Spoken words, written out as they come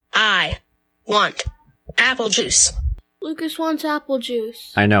want apple juice. Lucas wants apple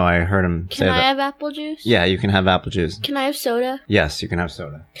juice. I know, I heard him say that. Can I have apple juice? Yeah, you can have apple juice. Can I have soda? Yes, you can have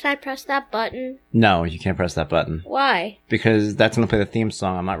soda. Can I press that button? No, you can't press that button. Why? Because that's going to play the theme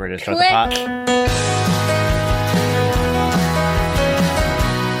song. I'm not ready to start Click. the pot.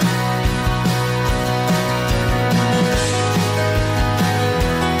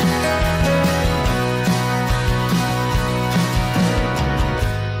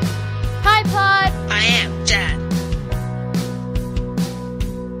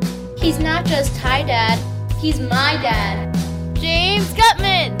 He's not just Hi Dad, he's my dad. James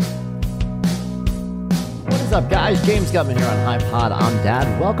Gutman! What is up, guys? James Gutman here on Hi Pod. I'm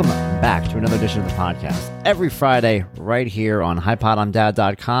Dad. Welcome back to another edition of the podcast. Every Friday, right here on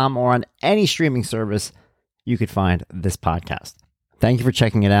HiPodI'mDad.com or on any streaming service you could find this podcast. Thank you for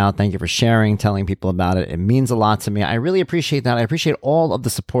checking it out. Thank you for sharing, telling people about it. It means a lot to me. I really appreciate that. I appreciate all of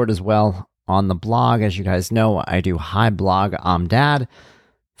the support as well on the blog. As you guys know, I do Hi Blog, I'm Dad.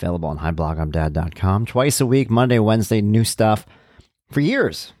 Available on HiBlogI'mDad.com. Twice a week, Monday, Wednesday, new stuff. For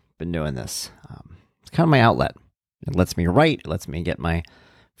years, been doing this. It's kind of my outlet. It lets me write. It lets me get my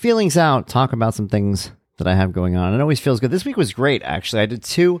feelings out, talk about some things that I have going on. It always feels good. This week was great, actually. I did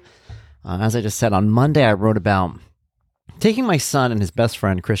two. As I just said, on Monday, I wrote about taking my son and his best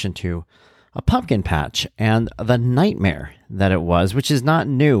friend, Christian, to a pumpkin patch and the nightmare that it was, which is not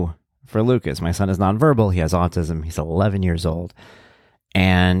new for Lucas. My son is nonverbal. He has autism. He's 11 years old.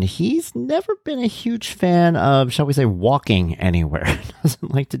 And he's never been a huge fan of, shall we say, walking anywhere.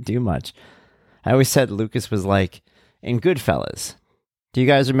 Doesn't like to do much. I always said Lucas was like in Goodfellas. Do you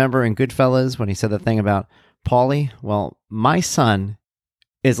guys remember in Goodfellas when he said the thing about Paulie? Well, my son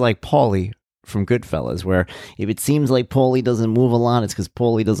is like Paulie from Goodfellas, where if it seems like Paulie doesn't move a lot, it's because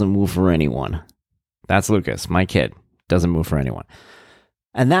Paulie doesn't move for anyone. That's Lucas, my kid. Doesn't move for anyone.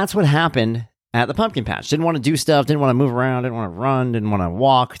 And that's what happened at the pumpkin patch. Didn't want to do stuff, didn't want to move around, didn't want to run, didn't want to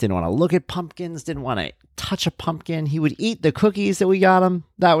walk, didn't want to look at pumpkins, didn't want to touch a pumpkin. He would eat the cookies that we got him.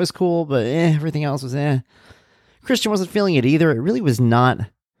 That was cool, but everything else was Christian wasn't feeling it either. It really was not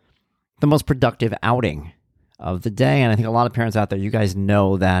the most productive outing of the day. And I think a lot of parents out there, you guys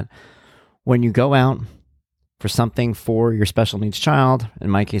know that when you go out for something for your special needs child, in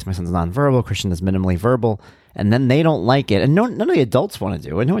my case, my son's nonverbal, Christian is minimally verbal, and then they don't like it, and none of the adults want to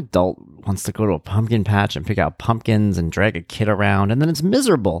do it. No adult wants to go to a pumpkin patch and pick out pumpkins and drag a kid around, and then it's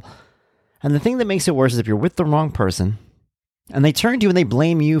miserable. And the thing that makes it worse is if you're with the wrong person, and they turn to you and they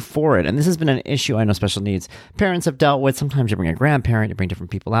blame you for it. And this has been an issue I know special needs parents have dealt with. Sometimes you bring a grandparent, you bring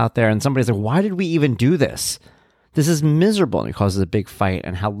different people out there, and somebody's like, why did we even do this? This is miserable, and it causes a big fight.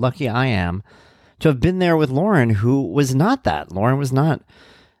 And how lucky I am to have been there with Lauren, who was not that. Lauren was not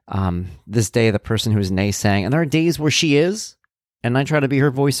this day the person who is naysaying. And there are days where she is, and I try to be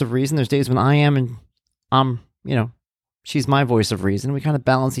her voice of reason. There's days when I am, and she's my voice of reason. We kind of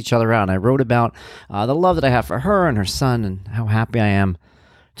balance each other out. And I wrote about the love that I have for her and her son, and how happy I am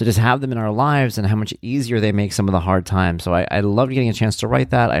to just have them in our lives, and how much easier they make some of the hard times. So I loved getting a chance to write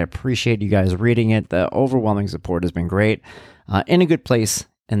that. I appreciate you guys reading it. The overwhelming support has been great. In a good place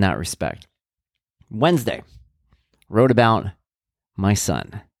in that respect. Wednesday, wrote about my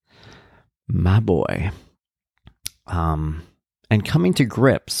son, my boy, and coming to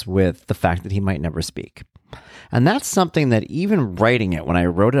grips with the fact that he might never speak. And that's something that even writing it, when I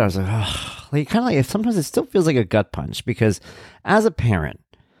wrote it, I was like, oh, sometimes it still feels like a gut punch, because as a parent,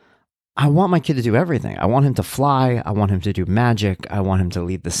 I want my kid to do everything. I want him to fly. I want him to do magic. I want him to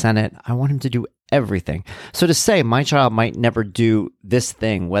lead the Senate. I want him to do everything. So to say my child might never do this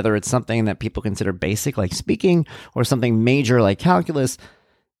thing, whether it's something that people consider basic like speaking or something major like calculus,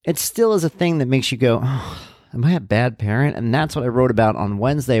 it still is a thing that makes you go, oh, am I a bad parent? And that's what I wrote about on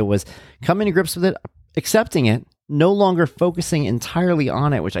Wednesday, was coming to grips with it, accepting it, no longer focusing entirely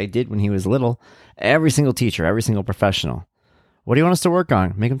on it, which I did when he was little. Every single teacher, every single professional. What do you want us to work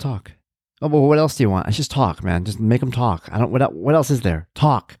on? Make him talk. Oh, well, what else do you want? I just talk, man. Just make him talk. What else is there?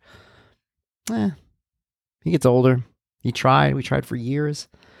 Talk. He gets older. We tried for years.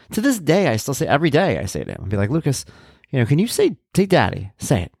 To this day, I still say, every day I say to him, I'll be like, Lucas, can you say daddy?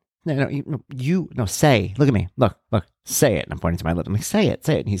 Say it. No, say, look at me. Look, say it. And I'm pointing to my lips. I'm like, say it.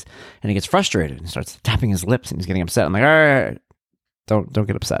 And he gets frustrated and starts tapping his lips and he's getting upset. I'm like, all right. Don't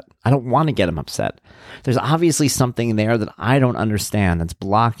get upset. I don't want to get him upset. There's obviously something there that I don't understand that's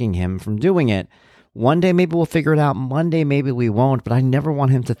blocking him from doing it. One day maybe we'll figure it out. Monday maybe we won't, but I never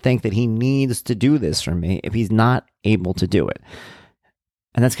want him to think that he needs to do this for me if he's not able to do it.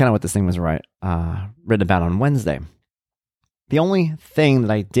 And that's kind of what this thing was written about on Wednesday. The only thing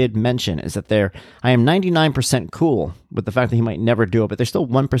that I did mention is that I am 99% cool with the fact that he might never do it, but there's still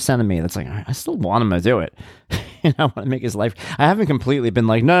 1% of me that's like, I still want him to do it. And I want to make his life. I haven't completely been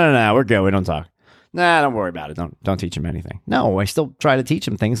like, no, we're good. We don't talk. Nah, don't worry about it. Don't teach him anything. No, I still try to teach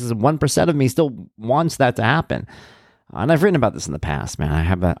him things. 1% of me still wants that to happen. And I've written about this in the past, man. I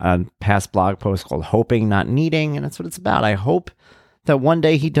have a past blog post called Hoping, Not Needing, and that's what it's about. I hope that one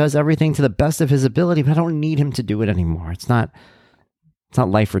day he does everything to the best of his ability, but I don't need him to do it anymore. It's not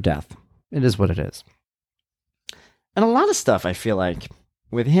life or death. It is what it is. And a lot of stuff, I feel like,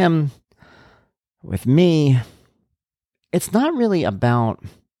 with him, with me, it's not really about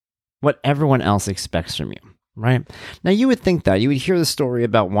what everyone else expects from you, right? Now, you would think that. You would hear the story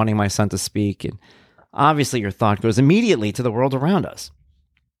about wanting my son to speak, and obviously your thought goes immediately to the world around us.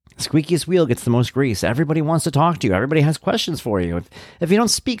 Squeakiest wheel gets the most grease. Everybody wants to talk to you. Everybody has questions for you. If you don't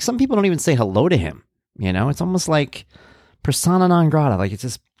speak, some people don't even say hello to him. You know, it's almost like persona non grata. Like, it's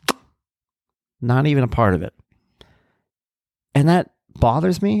just not even a part of it. And that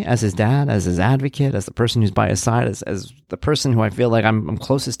bothers me as his dad, as his advocate, as the person who's by his side, as the person who I feel like I'm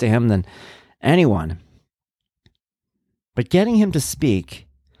closest to him than anyone. But getting him to speak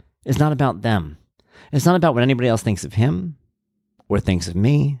is not about them. It's not about what anybody else thinks of him, or thinks of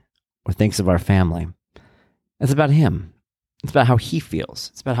me, or thinks of our family. It's about him. It's about how he feels.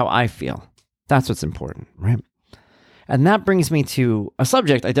 It's about how I feel. That's what's important, right? And that brings me to a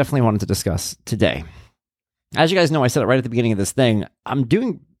subject I definitely wanted to discuss today. As you guys know, I said it right at the beginning of this thing, I'm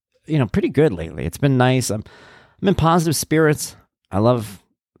doing, pretty good lately. It's been nice. I'm in positive spirits. I love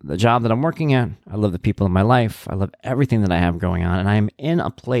the job that I'm working at. I love the people in my life. I love everything that I have going on. And I am in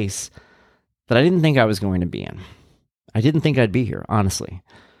a place that I didn't think I was going to be in. I didn't think I'd be here, honestly.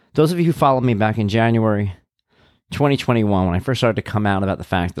 Those of you who followed me back in January 2021, when I first started to come out about the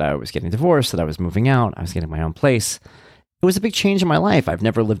fact that I was getting divorced, that I was moving out, I was getting my own place, it was a big change in my life. I've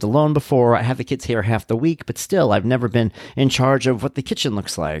never lived alone before. I have the kids here half the week, but still, I've never been in charge of what the kitchen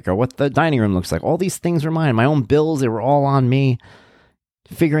looks like or what the dining room looks like. All these things were mine. My own bills, they were all on me.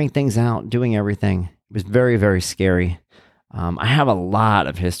 Figuring things out, doing everything. It was very, very scary. I have a lot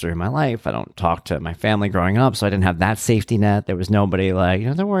of history in my life. I don't talk to my family growing up, so I didn't have that safety net. There was nobody like,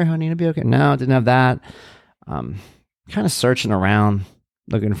 don't worry, honey, it'll be okay. No, I didn't have that. Kind of searching around,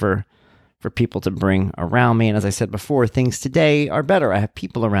 looking for people to bring around me. And as I said before, things today are better. I have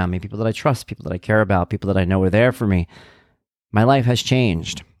people around me, people that I trust, people that I care about, people that I know are there for me. My life has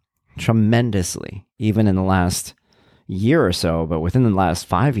changed tremendously, even in the last year or so, but within the last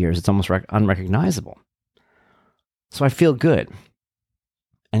 5 years, it's almost unrecognizable. So I feel good.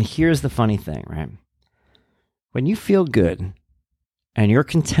 And here's the funny thing, right? When you feel good and you're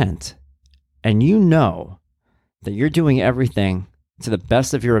content and you know that you're doing everything to the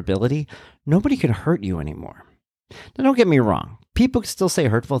best of your ability, nobody can hurt you anymore. Now, don't get me wrong. People could still say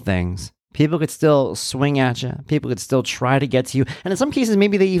hurtful things. People could still swing at you. People could still try to get to you. And in some cases,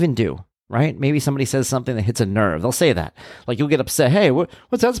 maybe they even do, right? Maybe somebody says something that hits a nerve. They'll say that. Like, you'll get upset. Hey, what's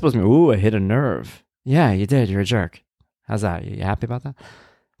that supposed to mean? Ooh, I hit a nerve. Yeah, you did. You're a jerk. How's that? You happy about that?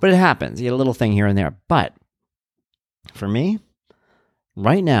 But it happens. You get a little thing here and there. But for me,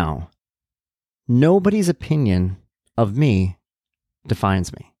 right now, nobody's opinion of me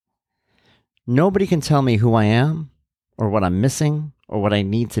defines me. Nobody can tell me who I am or what I'm missing or what I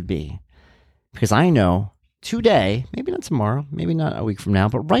need to be. Because I know today, maybe not tomorrow, maybe not a week from now,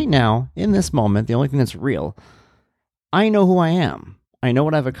 but right now, in this moment, the only thing that's real, I know who I am. I know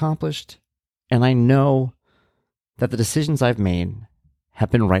what I've accomplished, and I know that the decisions I've made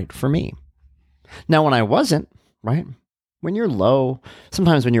have been right for me. Now, when I wasn't, right? When you're low,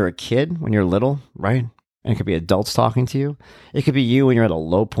 sometimes when you're a kid, when you're little, right? And it could be adults talking to you. It could be you when you're at a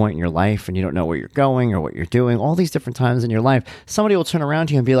low point in your life and you don't know where you're going or what you're doing. All these different times in your life, somebody will turn around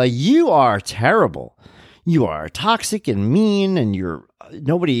to you and be like, you are terrible. You are toxic and mean and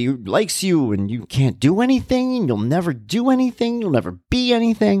nobody likes you and you can't do anything and you'll never do anything. You'll never be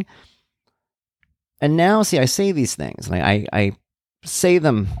anything. And now, see, I say these things and I say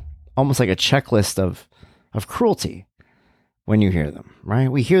them almost like a checklist of cruelty. When you hear them, right?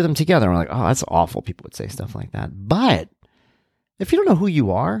 We hear them together and we're like, oh, that's awful. People would say stuff like that. But if you don't know who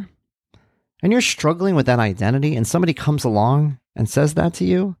you are and you're struggling with that identity and somebody comes along and says that to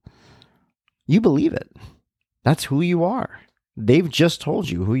you, you believe it. That's who you are. They've just told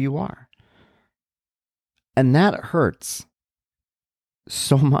you who you are. And that hurts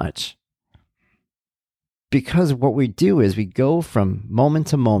so much because what we do is we go from moment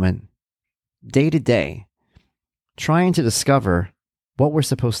to moment, day to day, trying to discover what we're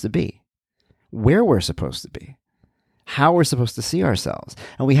supposed to be, where we're supposed to be, how we're supposed to see ourselves.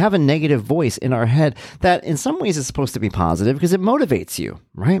 And we have a negative voice in our head that in some ways is supposed to be positive because it motivates you,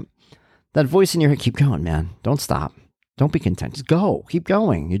 right? That voice in your head, keep going, man. Don't stop. Don't be content. Just go. Keep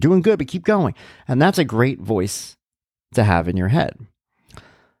going. You're doing good, but keep going. And that's a great voice to have in your head.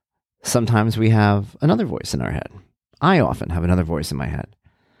 Sometimes we have another voice in our head. I often have another voice in my head.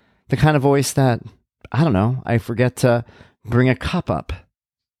 The kind of voice that, I don't know, I forget to bring a cup up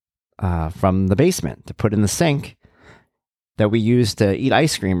from the basement to put in the sink that we used to eat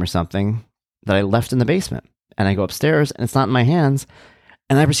ice cream or something that I left in the basement. And I go upstairs and it's not in my hands.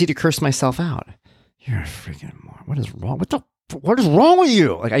 And I proceed to curse myself out. You're a freaking moron. What is wrong? What is wrong with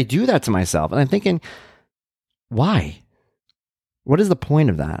you? Like, I do that to myself. And I'm thinking, why? What is the point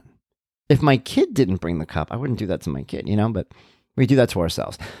of that? If my kid didn't bring the cup, I wouldn't do that to my kid, but we do that to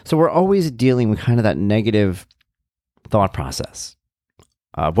ourselves. So we're always dealing with kind of that negative thought process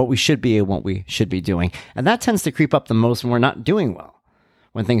of what we should be and what we should be doing. And that tends to creep up the most when we're not doing well.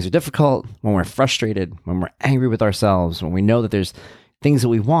 When things are difficult, when we're frustrated, when we're angry with ourselves, when we know that there's things that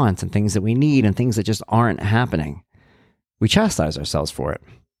we want and things that we need and things that just aren't happening. We chastise ourselves for it.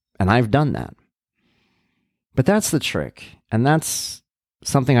 And I've done that. But that's the trick. And that's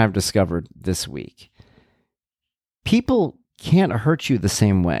something I've discovered this week. People can't hurt you the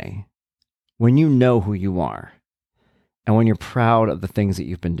same way when you know who you are and when you're proud of the things that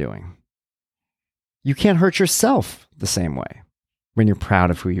you've been doing. You can't hurt yourself the same way when you're proud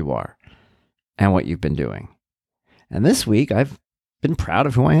of who you are and what you've been doing. And this week, I've been proud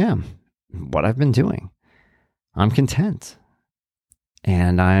of who I am, what I've been doing. I'm content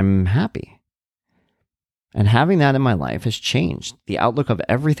and I'm happy. And having that in my life has changed the outlook of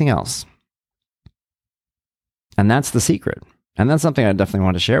everything else. And that's the secret. And that's something I definitely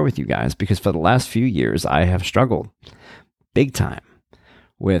want to share with you guys because for the last few years, I have struggled big time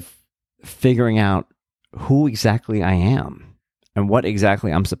with figuring out who exactly I am and what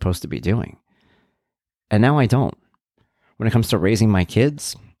exactly I'm supposed to be doing. And now I don't. When it comes to raising my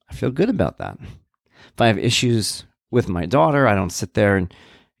kids, I feel good about that. If I have issues with my daughter, I don't sit there and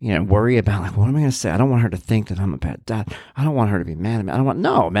worry about what am I going to say? I don't want her to think that I'm a bad dad. I don't want her to be mad at me.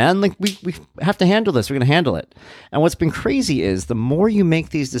 No, man, we have to handle this. We're going to handle it. And what's been crazy is the more you make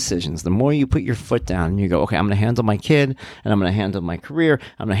these decisions, the more you put your foot down and you go, okay, I'm going to handle my kid and I'm going to handle my career.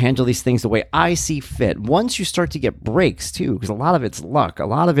 I'm going to handle these things the way I see fit. Once you start to get breaks too, because a lot of it's luck. A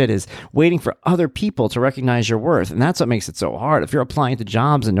lot of it is waiting for other people to recognize your worth. And that's what makes it so hard. If you're applying to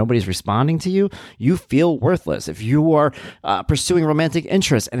jobs and nobody's responding to you, you feel worthless. If you are pursuing romantic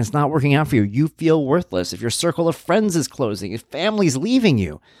interests and it's not working out for you, you feel worthless. If your circle of friends is closing, if family's leaving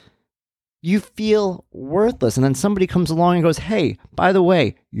you, you feel worthless. And then somebody comes along and goes, hey, by the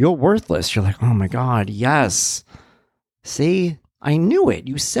way, you're worthless. You're like, oh my God, yes. See, I knew it.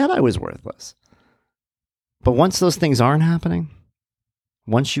 You said I was worthless. But once those things aren't happening,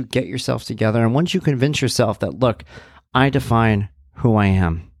 once you get yourself together and once you convince yourself that, look, I define who I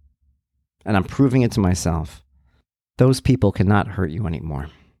am and I'm proving it to myself, those people cannot hurt you anymore.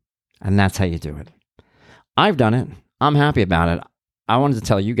 And that's how you do it. I've done it. I'm happy about it. I wanted to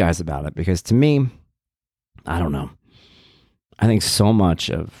tell you guys about it because to me, I don't know. I think so much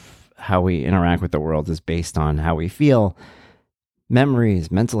of how we interact with the world is based on how we feel,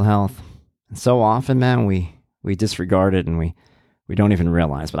 memories, mental health. And so often, man, we disregard it and we don't even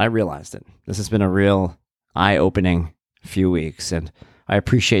realize. But I realized it. This has been a real eye-opening few weeks. And I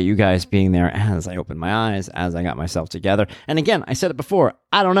appreciate you guys being there as I opened my eyes, as I got myself together. And again, I said it before,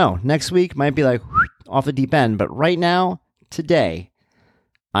 I don't know. Next week might be like off the deep end. But right now, today,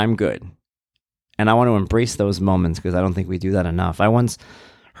 I'm good. And I want to embrace those moments because I don't think we do that enough. I once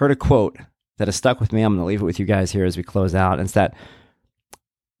heard a quote that has stuck with me. I'm going to leave it with you guys here as we close out. It's that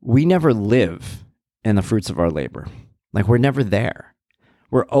we never live in the fruits of our labor. Like we're never there.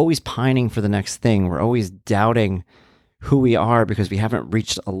 We're always pining for the next thing. We're always doubting who we are because we haven't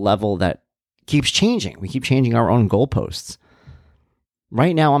reached a level that keeps changing. We keep changing our own goalposts.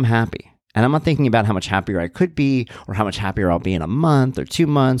 Right now, I'm happy. And I'm not thinking about how much happier I could be or how much happier I'll be in a month or 2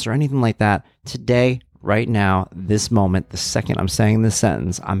 months or anything like that. Today, right now, this moment, the second I'm saying this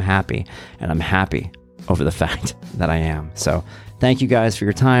sentence, I'm happy. And I'm happy over the fact that I am. So thank you guys for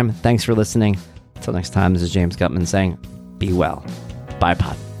your time. Thanks for listening. Until next time, this is James Gutman saying, be well. Bye,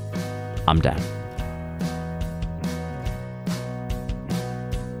 pod. I'm done.